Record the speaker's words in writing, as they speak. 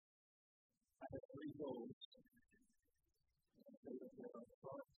goals. There are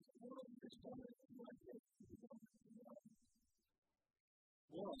parts of the world this time that you might get to the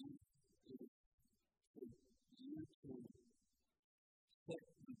one is for you to set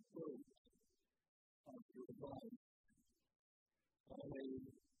the boat of your life on a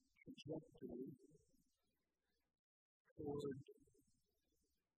trajectory toward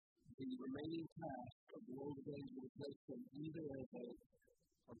the remaining task of world evangelization, either as a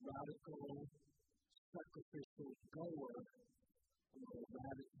radical, sacrificial goer or a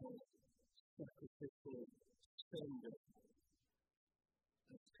radical, sacrificial spender.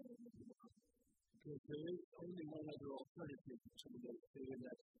 That's kind of what we want. Because there is only one other alternative to those two, and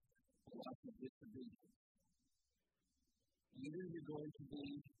that's a life of disobedience. Either you're going to be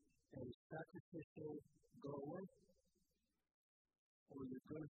a sacrificial goer, or you're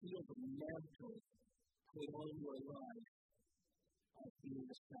going to feel the mantle put on your life of being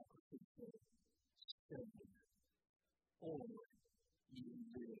a sacrificial spender, or you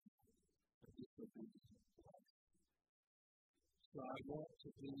live a disobedient life. So I want to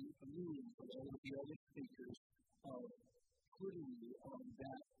be immune from all of the other speakers of putting you on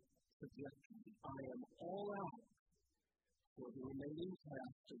that trajectory. I am all out for the remaining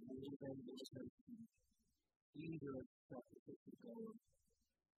task of world evangelization, either a sacrificial goer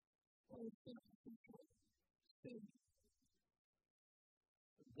or a sacrificial spender.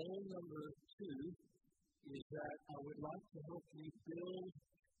 Goal number 2 is that I would like to help you build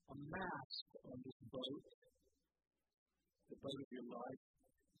a mast on this boat, the boat of your life,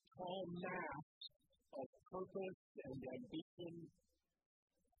 tall mast of purpose and ambition,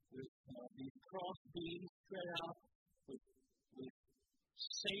 with these cross beams spread out, with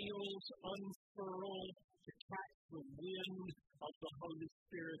sails unfurled to catch the wind of the Holy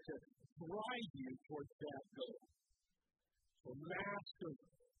Spirit to drive you towards that goal. So a mast of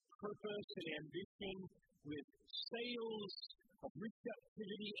purpose and ambition with sails of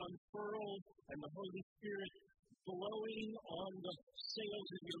receptivity unfurled and the Holy Spirit blowing on the sails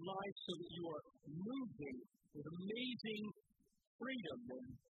of your life so that you are moving with amazing freedom and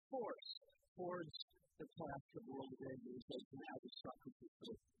force towards the task of world evangelization as a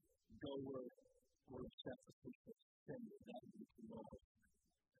sacrificial goer or a sacrificial spender. That would be tomorrow.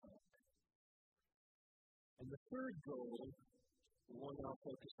 And the third goal, the one I'll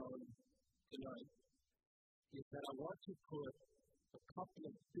focus on tonight, is that I want to put a couple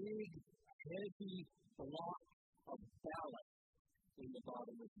of big, heavy blocks of ballast in the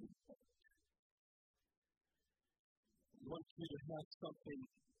bottom of your boat. I want you to have something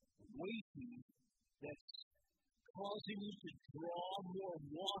weighty that's causing you to draw more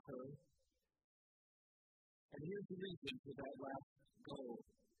water. And here's the reason for that last goal.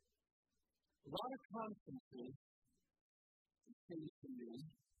 A lot of conferences, it seems to me,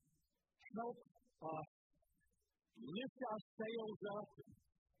 help us lift our sails up,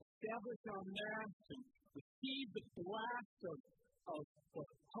 establish our mast, and receive the blast of the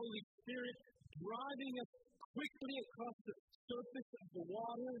Holy Spirit driving us quickly across the surface of the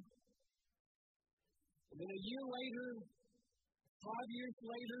water. And then a year later, 5 years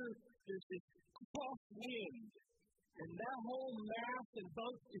later, there's this crosswind. And that whole mast and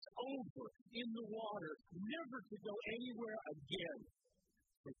boat is over in the water, never to go anywhere again.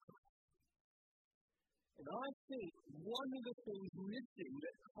 And I think one of the things missing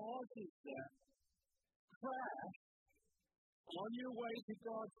that causes that crash on your way to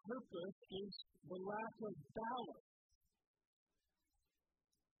God's purpose is the lack of ballast.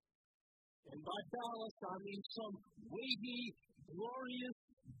 And by ballast, I mean some weighty, glorious,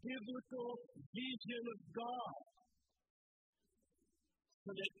 biblical vision of God. So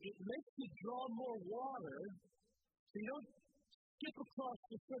that it makes you draw more water, so you don't skip across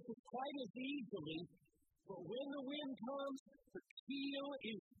the surface quite as easily. But when the wind comes, the keel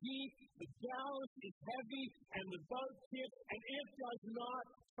is deep, the ballast is heavy, and the boat tips, and it does not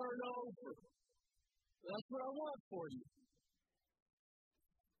turn over. That's what I want for you.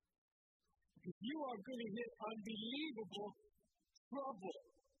 Because you are going to hit unbelievable trouble,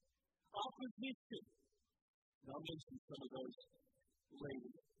 opposition. And I'll mention some of those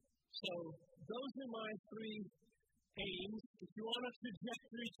later. So, those are my 3 aims. If you want a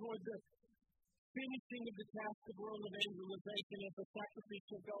trajectory toward the finishing of the task of world evangelization as a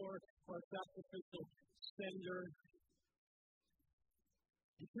sacrificial goer or a sacrificial spender,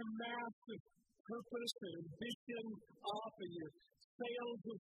 it's a massive purpose and ambition up, and your sails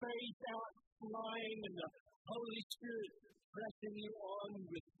of faith out flying, and the Holy Spirit pressing you on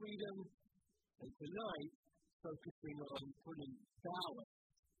with freedom. And tonight, focusing on putting ballast,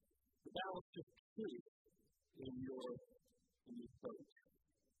 the ballast of truth in your boat.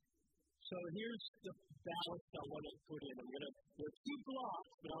 So here's the ballast I want to put in. There are 2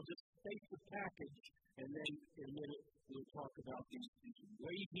 blocks, but I'll just state the package, and then in a minute we'll talk about these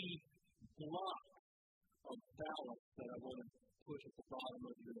weighty blocks of ballast that I want to put at the bottom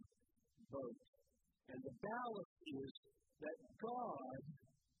of your boat. And the ballast is that God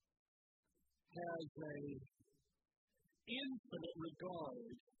has an infinite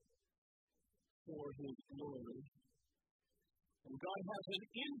regard for His glory. And God has an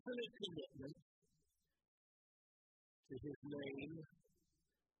infinite commitment to His name.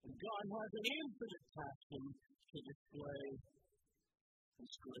 And God has an infinite passion to display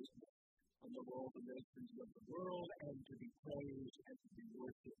His greatness among all the nations of the world and to be praised and to be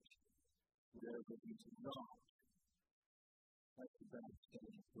worshipped wherever He is not. That's the best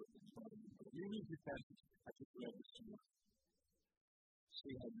thing to put in front of you. But you read your passage, I just read this to you.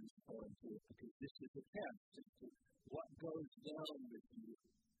 See how you respond to it, because this is a test as to what goes down with you,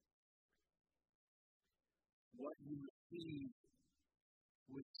 what you receive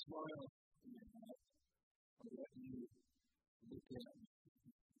with smiles in your mouth, or what you look at.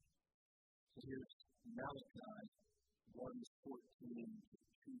 So here's Malachi 1:14-2.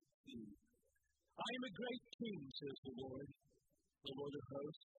 I am a great king, says the Lord of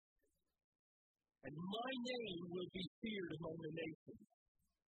hosts, and my name will be feared among the nations.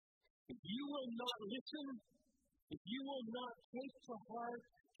 If you will not listen, if you will not take to heart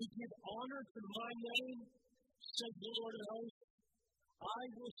to give honor to my name, says the Lord of hosts, I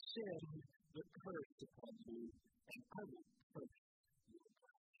will send the curse upon you, and I will curse you.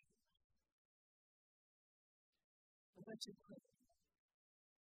 And that's incredible.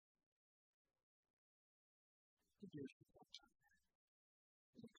 He gives you that time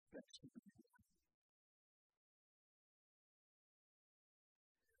and expects you to do that.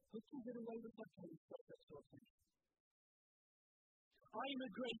 Who can get away with that kind of stuff? That's so funny. I am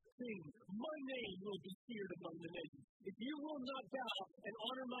a great king. My name will be feared among the nations. If you will not bow and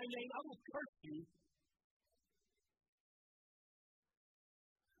honor my name, I will curse you.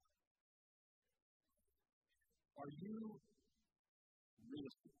 Are you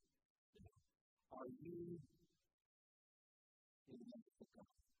listening? Are you in the midst of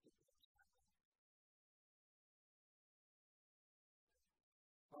God?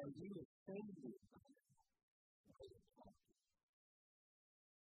 Are you offended by it?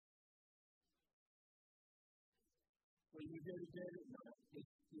 When you go to bed at night,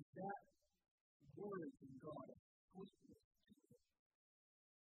 is that word from God a sweetness to you?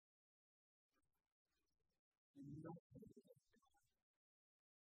 You're not going to let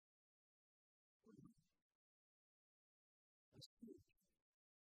God. That's good.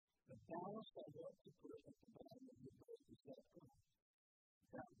 The ballast I want to put at the bottom of your boat is that God.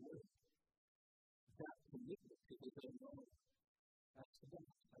 That word. That commitment to His own love. That's the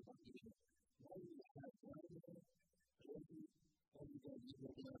ballast I want you to know you have one there. Every day you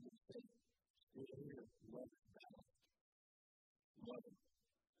look around and say, stay here, love it, balance. Love it.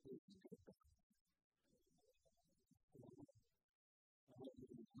 This is good. I want you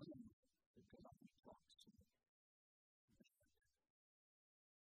to remember that God talks to you.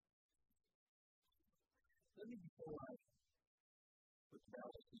 Let me, before I put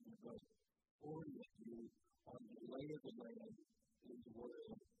balance in your boat, orient you on the lay of the land in the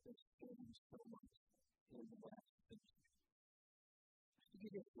world that's changed so much in the last century. To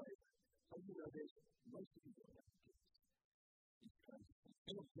give you a flavor, how do you know this? Most of you don't have kids. Because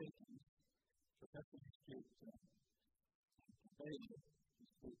Philip Jenkins, professor of history at Pennsylvania,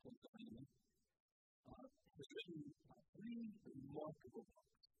 has written 3 remarkable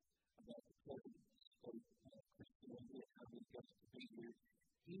books about the present state of Christianity and how we got to be here.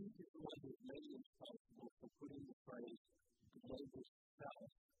 He is the one who is mainly responsible for putting the phrase global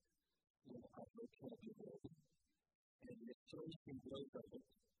south in our vocabulary. And it shows in both of it,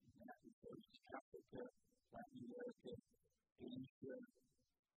 that includes Africa, Latin America, Asia,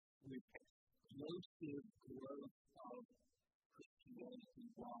 with explosive growth of Christianity,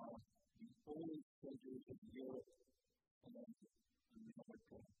 while the old centers of Europe and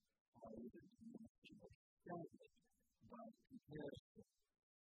America are even more stagnant by comparison.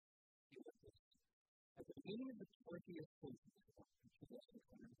 At the beginning of the 20th century,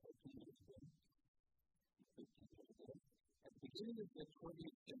 114 years ago, at the beginning of the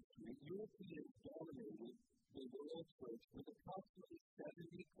 20th century, Europeans dominated the world church with approximately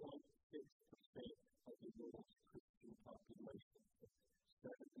 70.6% of the world's Christian population.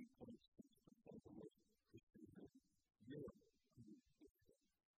 70.6% of the world's Christian Europe.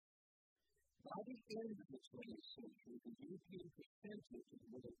 By the end of the 20th century, the European percentage of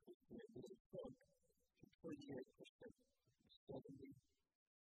world Christianity shrunk to 28%, from 70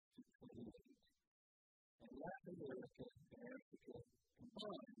 to 28. Latin America and Africa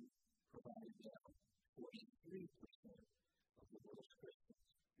combined provided now 43% of the world's Christians.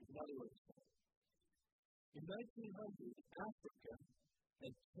 Another way to say it. In 1900, Africa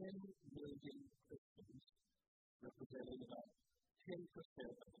had 10 million Christians, representing about 10%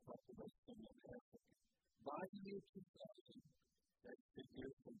 of the population of Africa. By the year 2000, that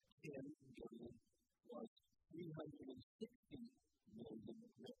figure from 10 million was 360 million,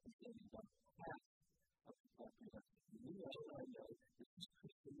 representing about half of the population. You know, I know, this is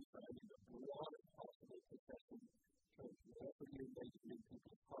Christian finding the broadest possible profession from wherever you may be in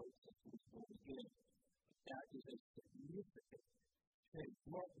people's hearts as we born again. That is a significant change.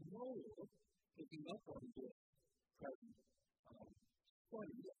 Mark Noel, picking up on this present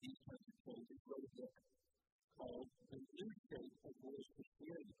study of these kinds of changes, wrote a book called The New Shape of World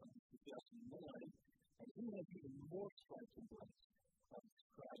Christianity from 2009, and he has even more striking ways of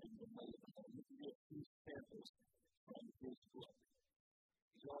describing the way of the Lord. We have two samples from his book.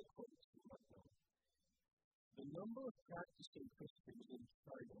 These are quotes from Mark Noel. The number of practicing Christians in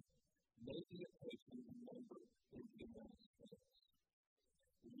China may be approaching the number in the United States.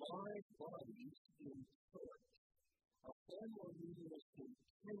 Live bodies in church are far more numerous in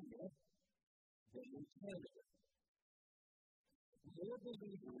Kenya than in Canada. More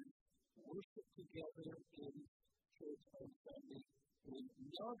believers worship together in church on Sunday in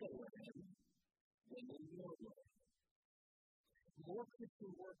Nagaland than in Norway. More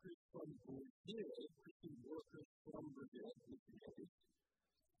Christian workers from Brazil, more Christian workers from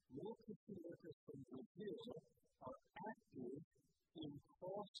Brazil are active in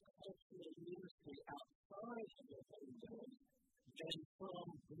cross-cultural ministry outside of their homeland than from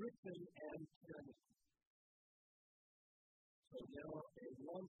Britain and Canada. So now, a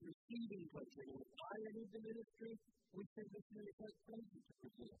once receiving country, when I entered the ministry, we sent missionaries like crazy to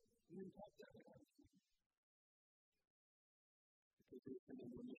Brazil. We didn't talk that about it. Because they were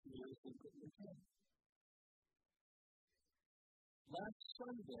sending more missionaries than Britain and Canada. Last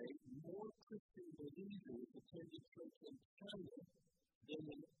Sunday, more Christian believers attended church in China than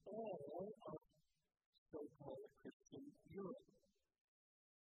in all of so-called Christian Europe.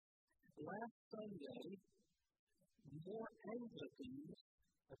 Last Sunday, more Anglicans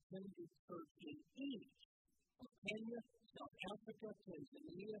attended church in each of Kenya, South Africa,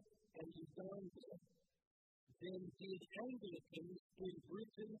 Tanzania, and Uganda than did Anglicans in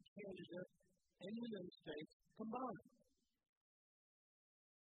Britain, Canada, and the United States combined.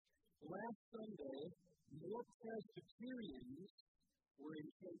 Last Sunday, more Presbyterians were in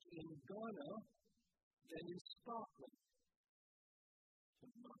church in Ghana than in Scotland.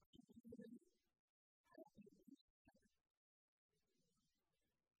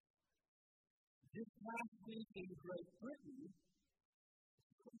 This past week in Great Britain,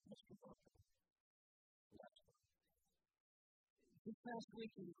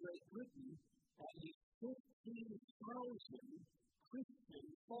 at least 15,000 Christian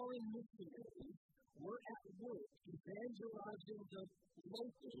foreign missionaries were at work evangelizing the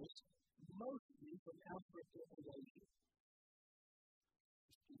locals, mostly from Africa and Asia.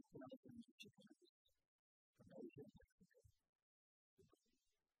 15,000 missionaries from Asia and Africa.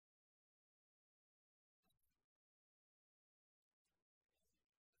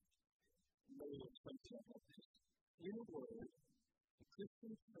 In a word, the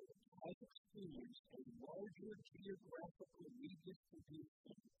Christian church has experienced a larger geographical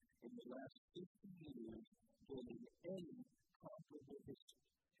redistribution in the last 50 years than in any comparable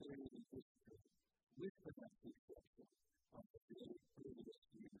period in history, with the exception of the very earliest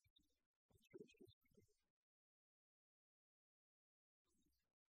years of church history.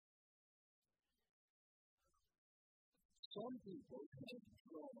 Some people have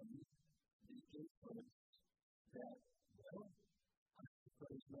drawn the inference that, well, I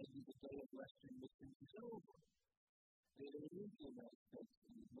suppose maybe the day of Western missions is over. They don't need the United States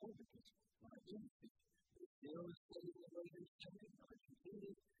anymore because my industry is still studying the later studies,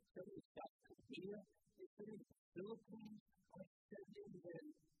 Argentina, studying South Korea, they're studying the Philippines, are studying then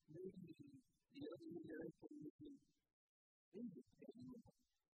maybe the other American mission industry anymore.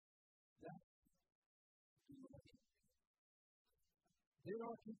 That's the money. There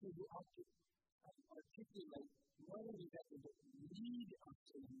are people who articulate not only that they don't need us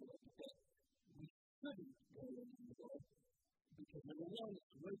anymore, but that we shouldn't go anymore, because number one,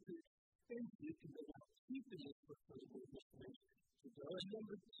 it's way too expensive to go out keeping it for further missionaries to go, and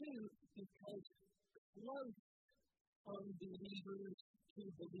number two, because close unbelievers to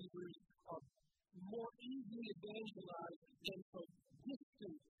believers are more easily evangelized than from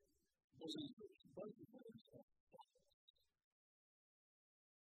distant believers. Both of those are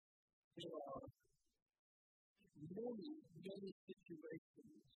there are many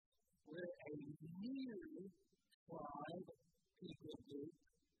situations where a new tribe, people group,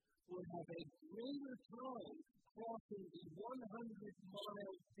 will have a greater time crossing the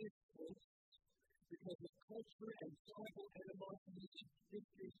 100-mile distance because of culture and tribal animosity and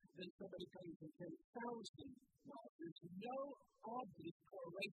history than somebody coming from 10,000 miles. There's no obvious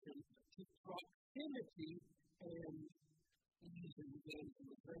correlation to proximity and ease of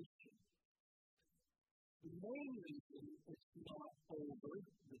evangelization. The main reason it's not over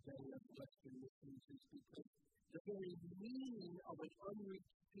the day of Western missions is because the very meaning of an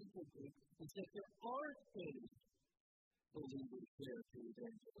unreached people group is that there aren't any believers there to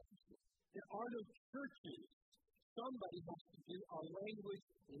evangelize. There are no churches. Somebody has to do a language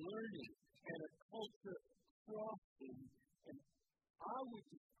learning and a culture crossing. And I would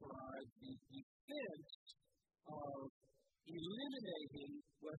describe the defense of eliminating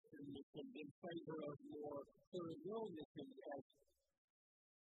Western missions in favor of more third world missions as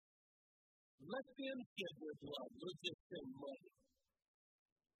let them shed their blood. We'll just send money.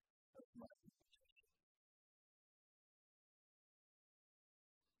 That's my position.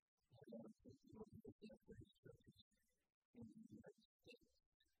 I don't think you want to look at these churches in the United States.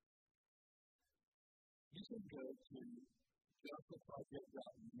 You can go to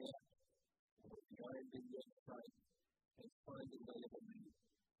gospelproject.net or the IMB website and find a way of me.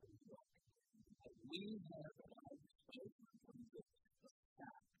 We have an outspoken from the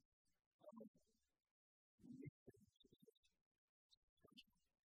fact of missions.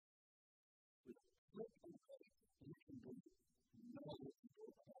 With a flip away, you can be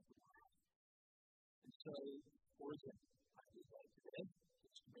knowledgeable about the world. And so, for example, I would like today,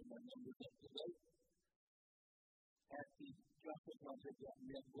 just to bring my numbers up to date, at the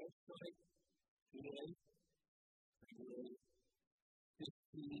gospelproject.net website today, February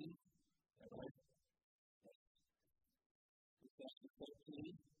 15, right? 2014,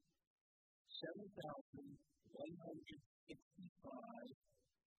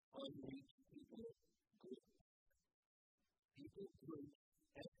 7,165 unreached people groups. People groups,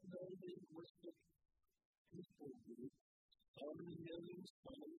 ethno-linguistic people groups, some in the millions,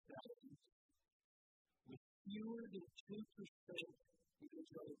 some in the thousands, with fewer than 2%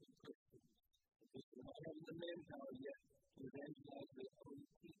 evangelical Christians. Because they're not having the manpower yet to evangelize their own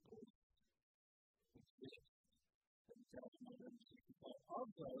people. Which is 7,165. Of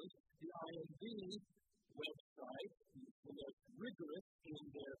those, the IMB website, the most rigorous in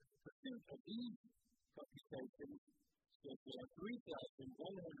their pursuit of these computations, says there are 3,114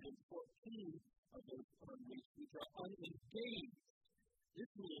 of those unreached which are unengaged. This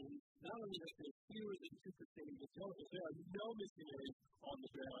means not only that there are fewer than 2% evangelicals, there are no missionaries on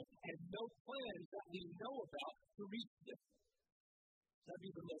the ground and no plans that we know about to reach them. That would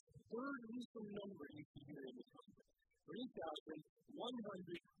be the most burdensome number you can hear in the country. 3,114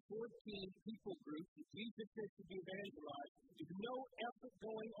 people groups that Jesus says to be evangelized with no effort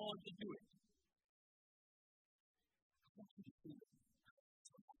going on to do it. I want you to see it.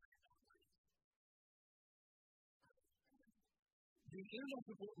 The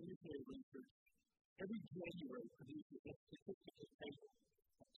International Board of Missionary Research every January produces a statistical table.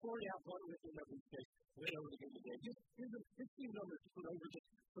 Sorry, I've gone with the numbers today. Went over again today. Here's a 15 numbers to put over this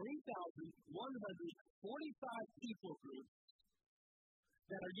 3,145 people groups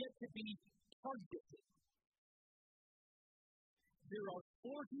that are yet to be targeted. There are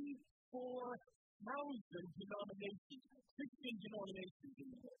 44,000 denominations, Christian denominations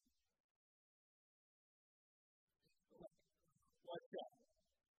in the world. What's that?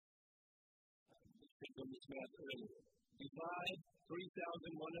 Let's take on this math earlier. Divide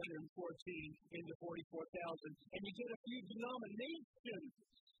 3,114 into 44,000, and you get a few denominations.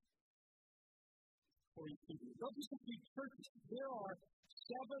 Don't just a few churches. There are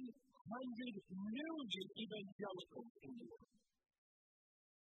 700 million evangelicals in the world.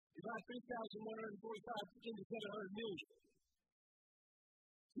 Divide 3,145 into 700 million.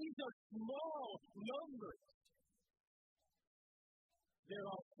 These are small numbers. There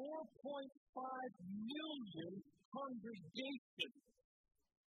are 4.5 million congregations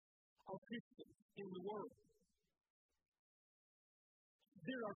of Christians in the world.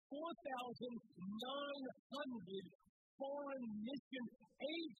 There are 4,900 foreign mission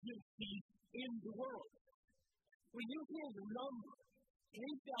agencies in the world. When you hear the number,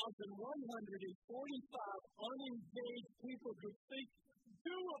 3,145 unengaged people who think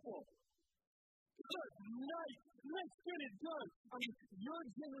doable. Good, nice, let's get it done. I mean, your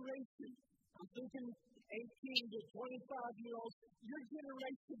generation, I'm thinking 18 to 25-year-olds, your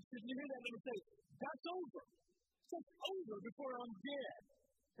generation should hear that and say, that's over. It's over before I'm dead.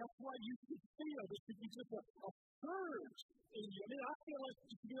 That's why you should feel this should be just a surge in you. I mean, I feel like it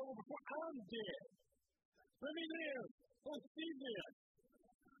should be over before I'm dead. Let me live. Let's see this.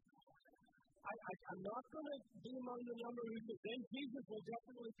 I'm not going to be among the number who says, then Jesus will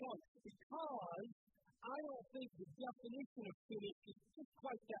definitely come. Because I don't think the definition of finished is just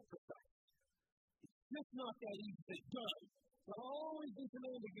quite that precise. It's just not that easy to say, done. There'll always be some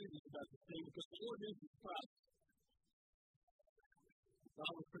ambiguities about this thing because the Lord is His Christ.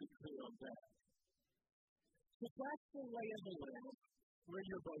 I was pretty clear on that. So that's the lay of the land where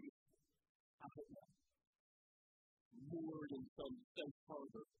your boat is. I hope not. Moored in some safe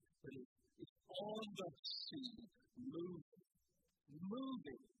harbor, but it's on the sea,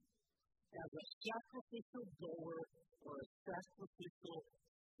 moving as a sacrificial goer or a sacrificial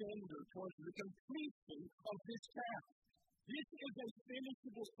sender towards the completion of this task. This is a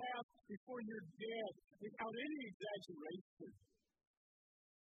finishable task before you're dead, without any exaggeration.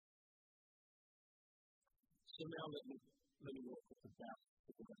 So now let me work with the ballast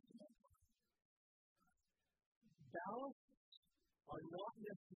for the rest of my life. Ballasts are not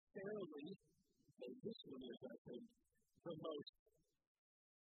necessarily, and this one is, I think, the most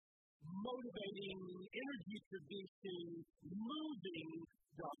motivating, energy-producing, moving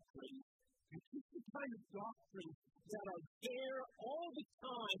doctrine. It's just the kind of doctrine that are there all the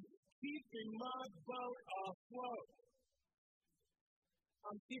time, keeping my boat afloat.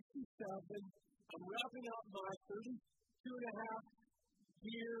 I'm 57. I'm wrapping up my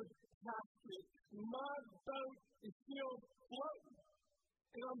 32.5-year pastorate. My boat is still floating.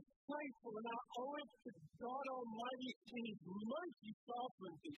 And I'm thankful, and I owe it to God Almighty and His mercy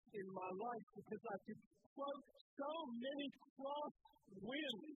sovereignty in my life because I could quote so many cross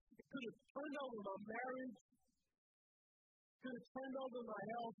winds. It could have turned over my marriage, could have turned over my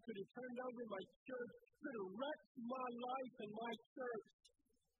health, could have turned over my church, could have wrecked my life and my church.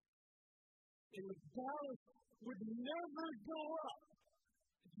 And the ballast would never go up.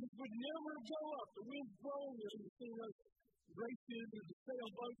 It would never go up. The wind's blowing and you see those races with the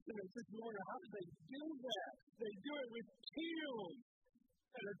sailboats and it's just wondering how do they do that? They do it with keels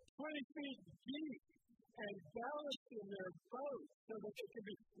that are 20 feet deep and ballast in their boat so that they can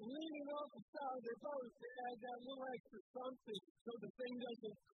be leaning off the side of their boat to add that little extra something so the thing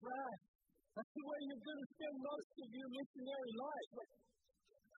doesn't crash. That's the way you're going to spend most of your missionary life.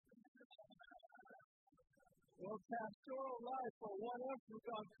 Well, pastoral life, or whatever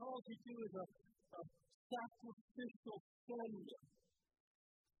God calls you to, is a sacrificial sender.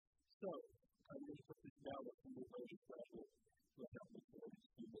 So, I'm going to put this down with some related pressure. We'll help me for a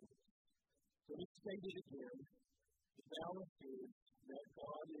few minutes. So, let's state it again. The balance is that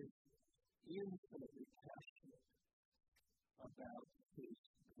God is infinitely passionate about His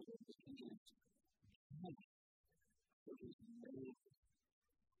good. He is just for His name.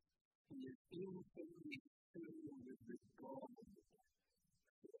 He is infinitely filled with regard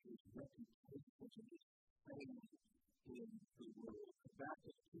for His reputation and His fame in the world.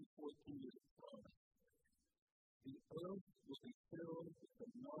 Habakkuk 2:14 is a promise. The earth will be filled with the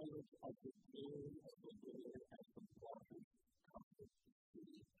knowledge of the glory of the Lord as the waters cover the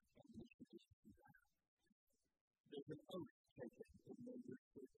sea and the tradition. There's an oath taken in Numbers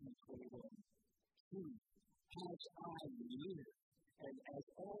 13:21. Truth, as I live, and as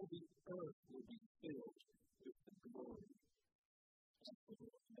all the earth will be filled with the glory of the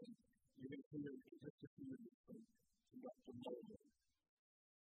Lord. And you're going to hear just a few of these from Dr. Mulder.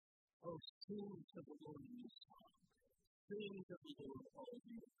 Oh, sing to the Lord in this song. Sing to the Lord, all of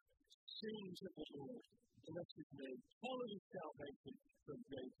you. Sing to the Lord. Bless His name. Tell of His salvation from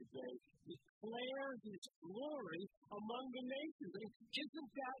day to day. Declare His glory among the nations. And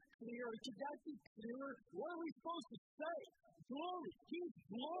isn't that clear? Should that be clearer? What are we supposed to say? Glory. He's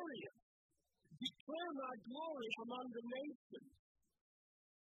glorious. Declare my glory among the nations.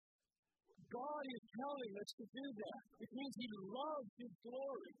 God is telling us to do that. It means He loves His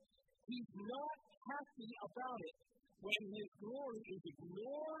glory. He's not happy about it when His glory is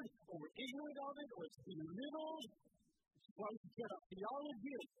ignored or we're ignorant of it or it's belittled. Why we should care about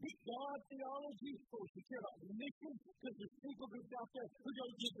theology and God theology, or we should care about mission, because there's people groups out there who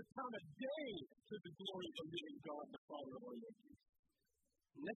don't give the time of day to the glory of the living God, the Father of our Lord Jesus.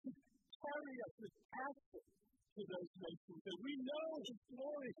 Let's carry us with passion to those nations, that we know His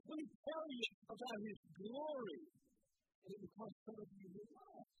glory. Let me tell you about His glory. And it will cause some of you to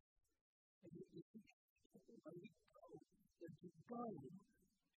laugh. And you think, where we go, that to go,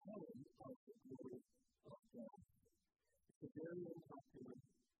 telling of the glory of God. It's a very unpopular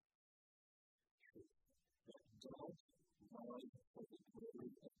truth that God's love for the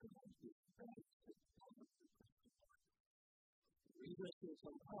glory of God is vast and powerful. The reason it's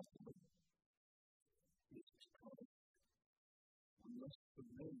impossible is because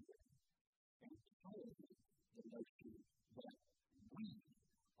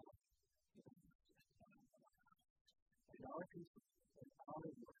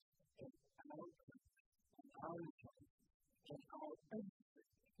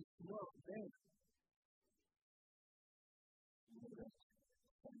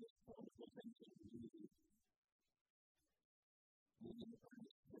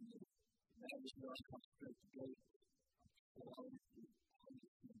that is where I concentrate today.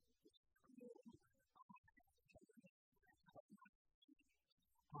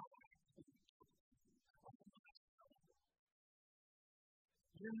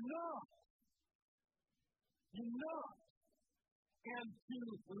 You're not. You're not. And to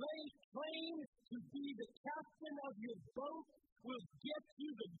lay claim to be the captain of your boat will get you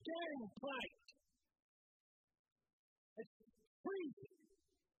the gangplank. It's crazy.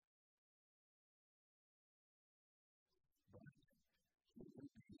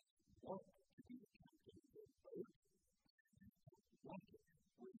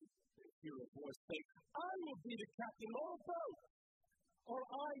 Hear a voice say, I will be the captain of the boat, or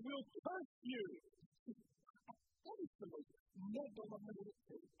I will curse you. That is the most megalomaniac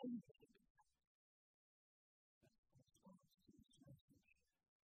thing anything.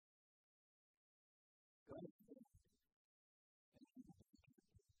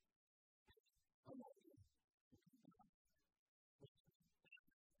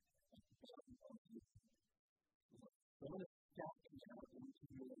 I'm going to step out into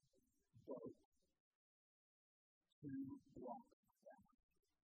your boat to walk down.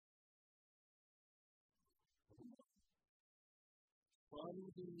 From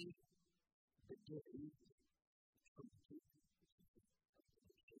the beginning,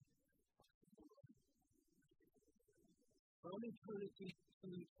 from eternity to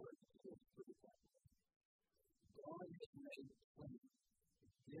eternity, God has made plain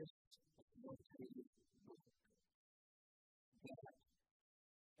this authoritative book that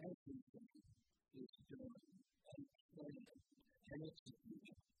everything is done and planned and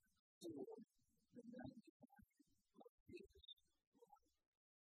executed for the magnifying of His life.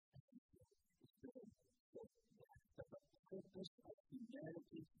 The purpose of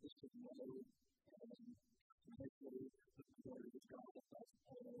humanity is to know and measure the glory of God above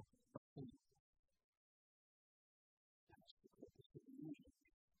all things. That's the purpose of the universe.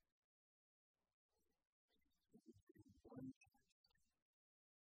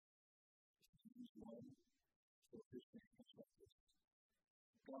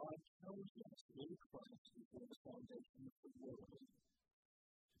 God chose us in Christ before the foundation of the world.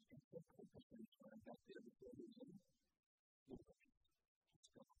 That's the purpose of the time back there before the end. It's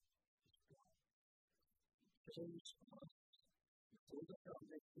God. He chose us before the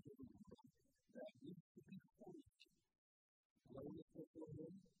foundation of the world that we should be holy. Blameless before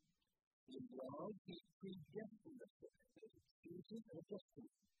Him. In love, He predestined us as choosing and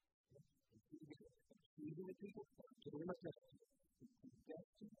destiny. Choosing the people to the necessity. He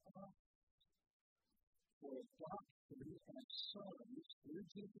predestined us for adoption as sons through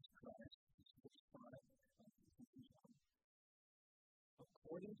Jesus Christ, verse 5.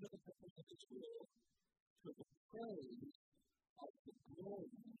 According to the purpose of His will, to the praise of the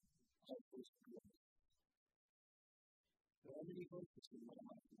glory of His grace. There are many verses in my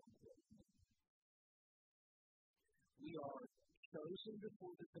life. We are chosen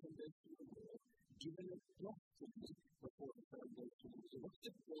before the foundation of the world, given a destiny before the foundation of the world. What's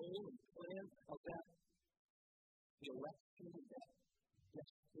the goal and plan of that election, of that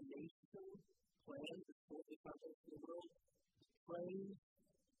destination plan before the foundation of the world? The praise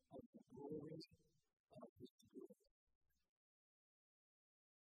of the glory of His grace.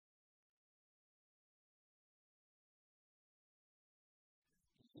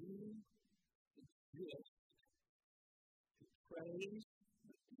 You exist to praise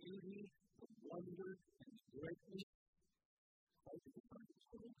the beauty, the wonder, and the greatness of the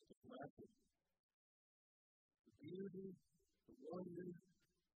beauty, the wonder,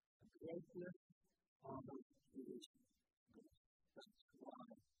 the greatness of His grace. That's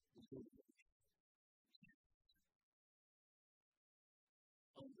why His grace.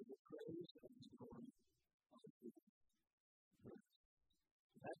 Under the praise of His glory of His grace.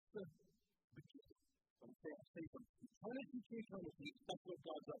 That's the beginning. I say from eternity to eternity, that's what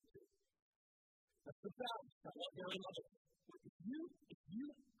God's up to. That's the balance. I want you to remember. If you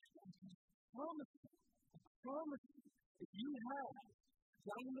promise you, if you have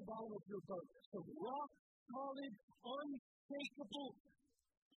down in the bottom of your boat some rock solid, unshakable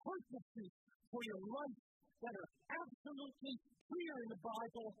purposes for your life that are absolutely clear in the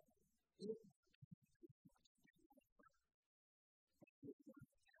Bible,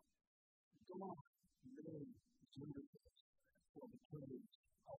 God made Jesus for the praise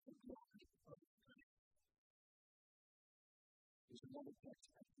of the glory of His grace. There's another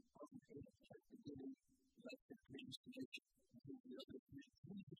text at the beginning, like the predestination. The other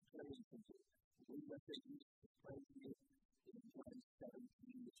Jesus praying for you. We let that Jesus pray for you in John 17,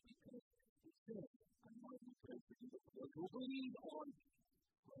 which because He said, I'm not going to pray for you, but for those who believe on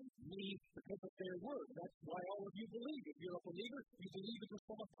me because of their word. That's why all of you believe. If you're a believer, you believe because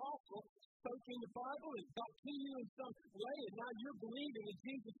some apostle spoke in the Bible and got to you in some way, and now you're believing that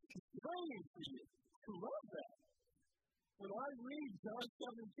Jesus is praying for you. I love that. When I read John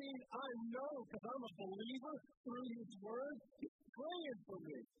 17, I know because I'm a believer through his word, he's praying for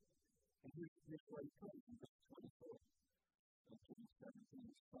me. And here's what he prays in verse 24. John 17,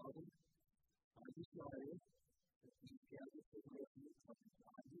 Father, I desire that you gather the refuge of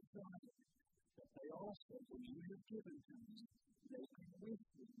my desire, that they also, when you have given to me, may be with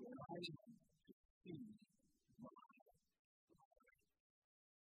me where I am to see my glory.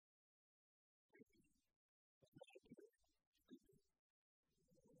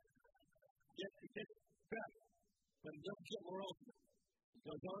 Get better, but it doesn't get more open. It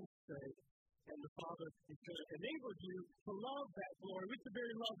goes on to say, and the Father is going to enable you to love that glory with the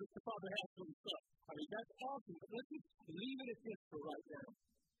very love that the Father has for the Son. I mean, that's awesome, but let's just leave it at this for right now.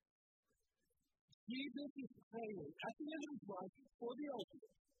 Jesus is praying at the end of his life for the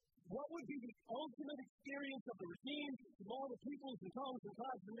ultimate. What would be the ultimate experience of the redeemed from all the peoples and tongues and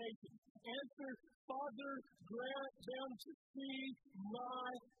tribes and nations? Answer, Father, grant them to see my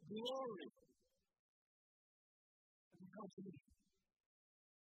glory. And how to do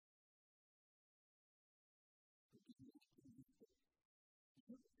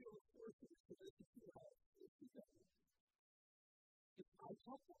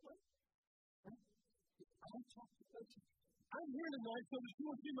I'm here tonight so that you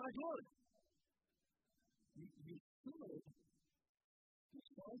will see my glory. You should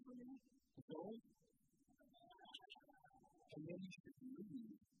decide for me to go, and then you should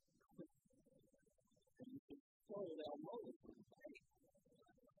leave quickly. And you should throw it out low for the day.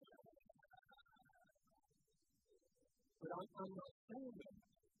 But I'm not saying that.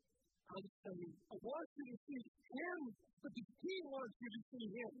 I'm saying, I want you to see him because he wants you to see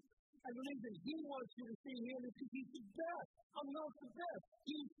him. And the reason he wants you to see him is because he's the best. I'm not the best.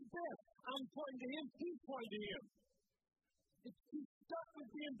 He's the best. I'm pointing to him. He's pointing to him. He's stuck with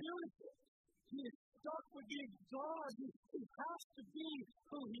being beautiful. He is stuck with being God. He has to be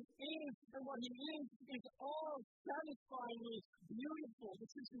who he is. And what he is all satisfyingly beautiful.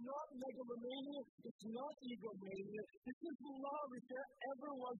 This is not megalomania. It's not egomania. This is love. If there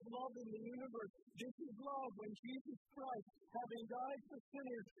ever was love in the universe, this is love when Jesus Christ, having died for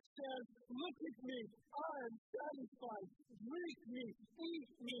sinners, says, look at me. I am satisfied. Drink me.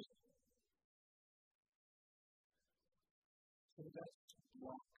 Eat me. So that's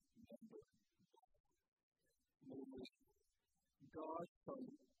block number one. God from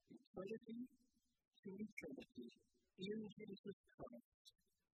eternity to eternity in Jesus Christ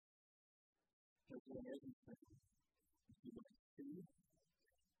has done everything he might see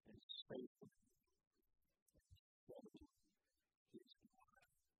and say for him. That is his God.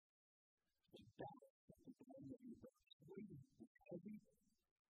 And that is the one that is heavy,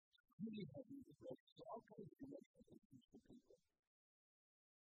 really heavy with grace. So all kinds of emotions for people.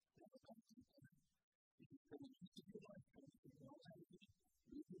 That's what I'm saying. If you spend most of your life trying to figure out how to do it,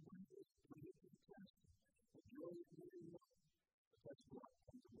 read the Bible, put it in the test, enjoy it really well. But that's what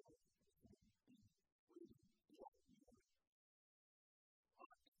comes along.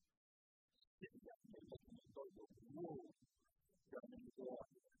 Sitting down there looking at those whoa, down in the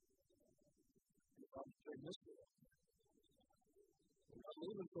water. If I'm saying this way, we're not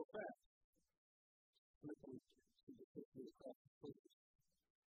moving so fast. Looking to the picture across the surface.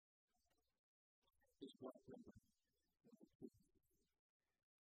 Is what number two.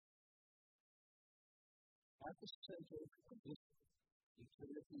 At the center of this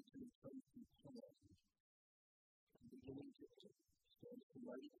eternity to eternity plan, from beginning to end, stands the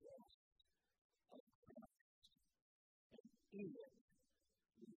mighty cross of Christ. And in it,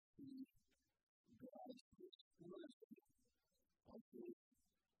 we see God's expression of his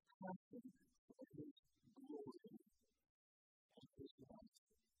passion for his glory and his life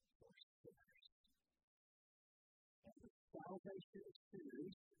for sinners. And the salvation of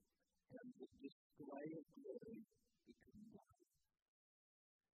sinners and the display of glory become one.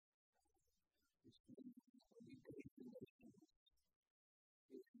 This means when we go to nations,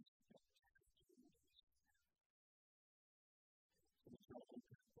 it is spectacular. So it's not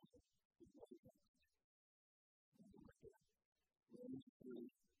open to the way that Romans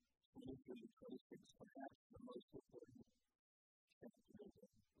 3, 23 and 26, perhaps the most important chapter of the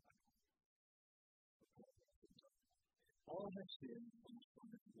Bible. All have sinned and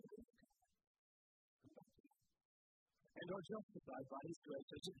come to the glory of God. And are justified by his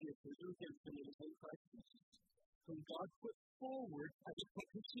grace as a gift through redemption in Christ Jesus, whom God put forward as a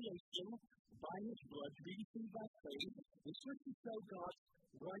propitiation by his blood to be received by faith. This was to show God's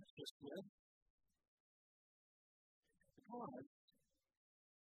righteousness. Because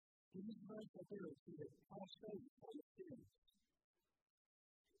in his righteousness, he had passed over all the sins.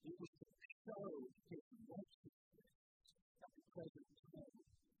 It was to show his righteousness at the present time,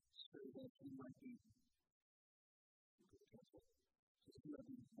 so that he might be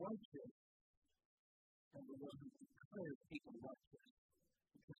righteous, and the one who declares people righteous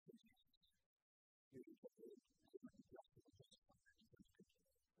because of Jesus.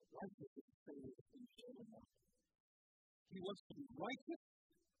 Righteous is the same as being shown up. He wants to be righteous.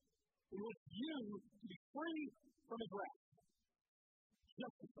 He wants you to be free from his wrath.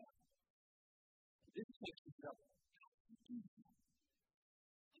 Justified. This takes us up.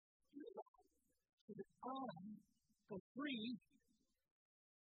 So that I go free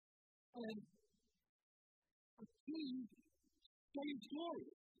and achieve God's glory.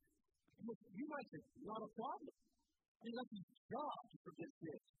 You might say, not a problem. That's his job to forget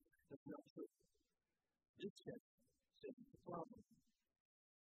this. That's not true. This text says it's a problem.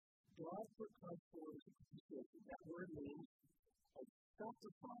 God put Christ forward as a propitiation. That word means a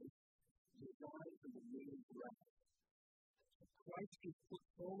sacrifice designed for the meaning of wrath. Christ is put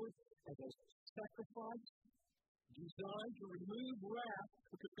forward as a sacrifice designed to remove wrath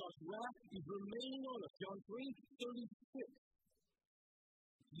because God's wrath is remaining on us. John 3:36.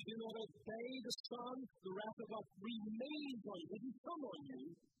 You do not obey the Son, the wrath of God remains on you. It doesn't come on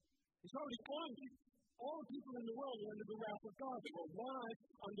you. It's already on you. All the people in the world are under the wrath of God. They were alive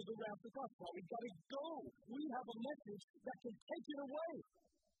under the wrath of God. So we've got to go. We have a message that can take it away.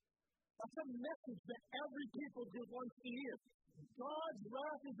 That's a message that every people group wants to hear. God's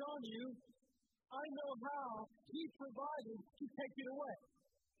wrath is on you. I know how he provided to take it away.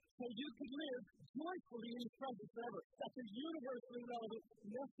 So you can live joyfully in his presence forever. That's a universally relevant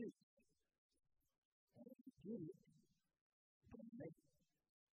message. Do it. Make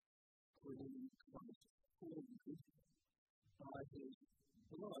clean Christ forward by his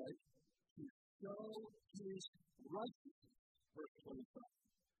blood to show his righteousness. Verse 25.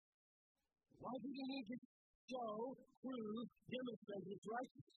 Why did he need to show, prove, demonstrate his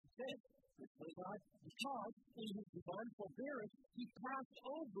righteousness? Because in his divine forbearance, he passed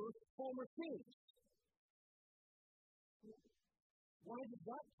over former sins. Why did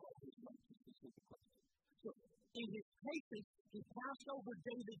God call his righteousness? So, in his patience, he passed over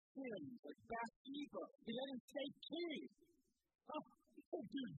David's sins, like Bathsheba. He let him stay king. He could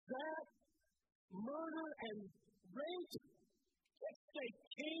do that, murder and rape. Let's stay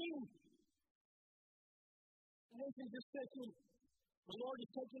king. And then he just said to him, the Lord is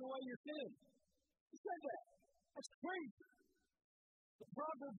taking away your sins. He said that. That's crazy. The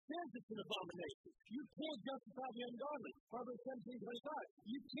Proverbs says it's an abomination. You can't justify the ungodly. Proverbs 17:25.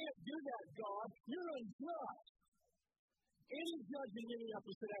 You can't do that, God. You're unjust. Any judge in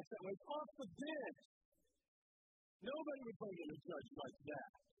Minneapolis that acts that way is off the bench. Nobody would bring in a judge like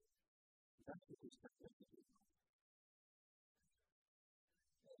that. That's what he's supposed to do.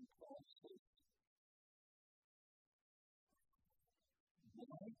 And Paul says,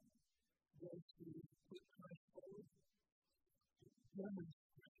 why does he put Christ forward? To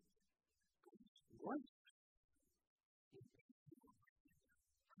demonstrate God's righteousness.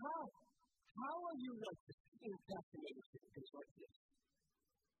 How are you righteous in calculated things like this?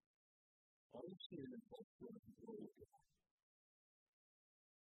 All sin and false short of the glory of God.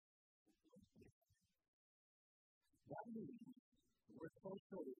 That means the word false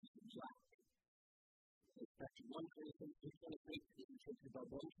short is black. Back to 1 Corinthians 2:23, it talks about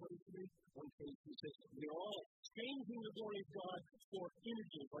 1:23. 1:23 says, we are all exchanging the glory of God for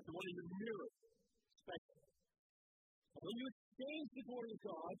images, like the one in the mirror. And when you exchange the glory of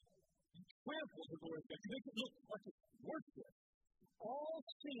God, you trample the glory of God. You make it look like it's worthless. All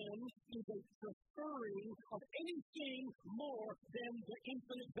sin is a preferring of anything more than the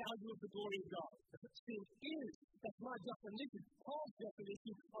infinite value of the glory of God. That's what sin is. That's my definition. Paul's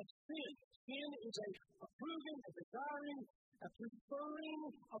definition of sin. Sin is a approving, a desiring, a preferring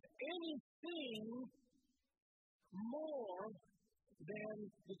of anything more than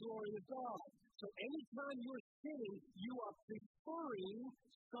the glory of God. So anytime you're sinning, you are preferring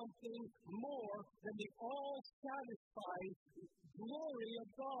something more than the all-satisfying glory of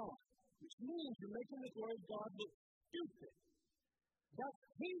God, which means you're making the glory of God look stupid. That's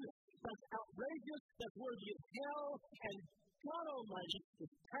heinous. That's outrageous. That's worthy of hell. And God Almighty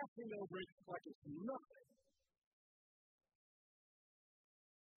is passing over it like it's nothing.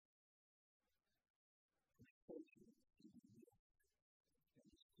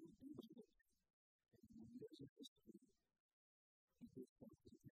 of history, He did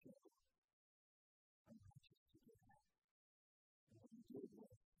something to show I'm righteous to do that. And what He did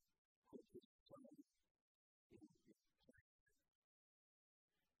was put His Son in His place.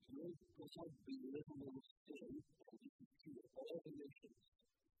 Your God belittling sin and defeat all the nations.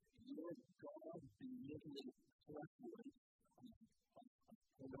 Your God belittling preference of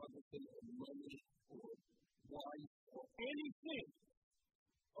pornography or money or wife or anything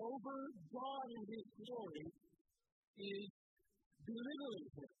over God and His glory is belittling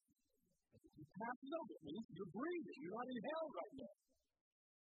Him. You pass it over. It means you're breathing. You're not in hell right now.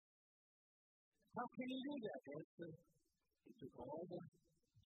 How can He do that? Answer, He took all the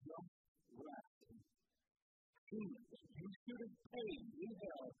just wrath and payment that you should have paid in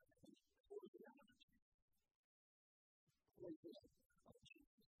hell for the honest. Praise God of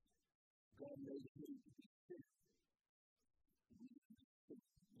Jesus. God made Him to be sin.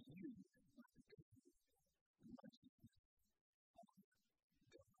 You must become the righteousness of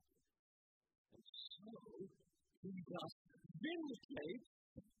God. And so, He does vindicate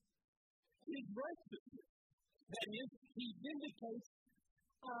His righteousness. That is, He vindicates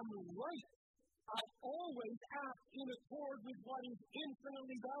I'm right. I always act in accord with what is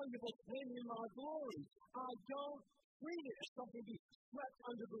infinitely valuable to Him in my glory. I don't treat it as something to be swept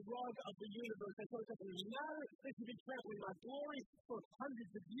under the rug of the universe. And so it doesn't matter if you be trampling my glory for hundreds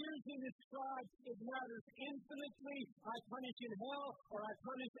of years in this tribe. It matters infinitely. I punish in hell or I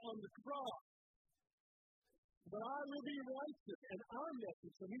punish on the cross. But I will be righteous. And our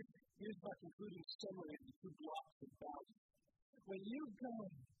message, so here's my concluding summary of the two blocks of value. When you go,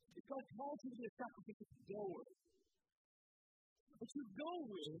 if God calls you to be a sacrificial goer, what you go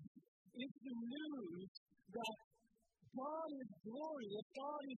with is the news that God is glorious,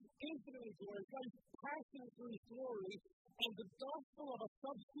 God is infinitely glorious, God is passionate for His glory, and the gospel of a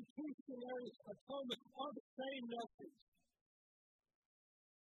substitutionary atonement are the same message.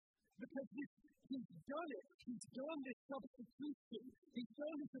 Because He's done it. He's done this substitution. He's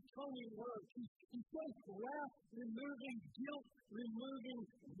done this atoning work. He's done wrath-removing, guilt-removing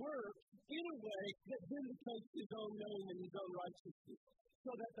work in a way that vindicates His own name and His own righteousness.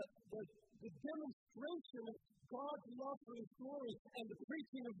 So that the demonstration of God's love for His glory and the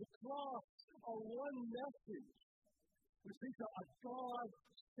preaching of the cross are one message. We preach a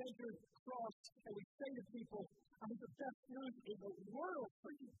God-centered cross, and we say to people, I have the best news in the world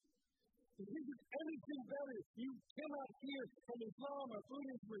for you. If this is anything better, you cannot hear from Islam or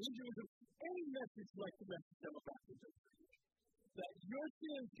Buddhism or Hinduism any message like the message I'm about to do. That your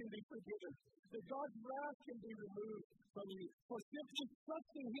sins can be forgiven, that God's wrath can be removed from you for simply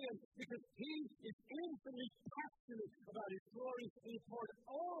trusting Him because He is infinitely passionate about His glory and He poured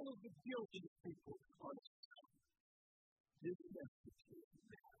all of the guilt of His people on Himself. This message is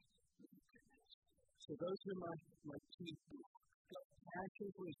bad. So those are my key thoughts.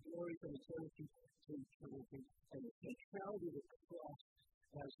 Passion for His glory from eternity to eternity, and the centrality of the cross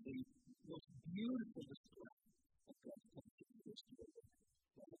as the most beautiful display of God's passion for His glory.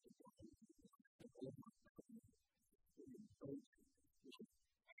 That is the body of all of our covenant. That we both should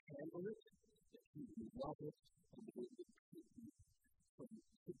handle it, that we will love it, and that we will keep it from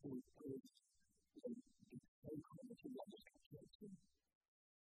people who praise and be faithful to what is controlling.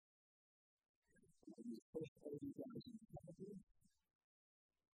 When we first heard you guys in Calvary,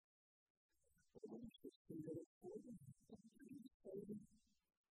 when we first heard it for them,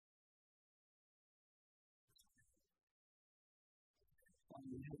 and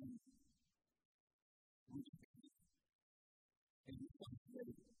we have and you find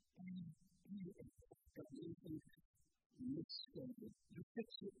that you fix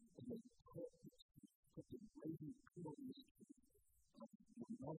it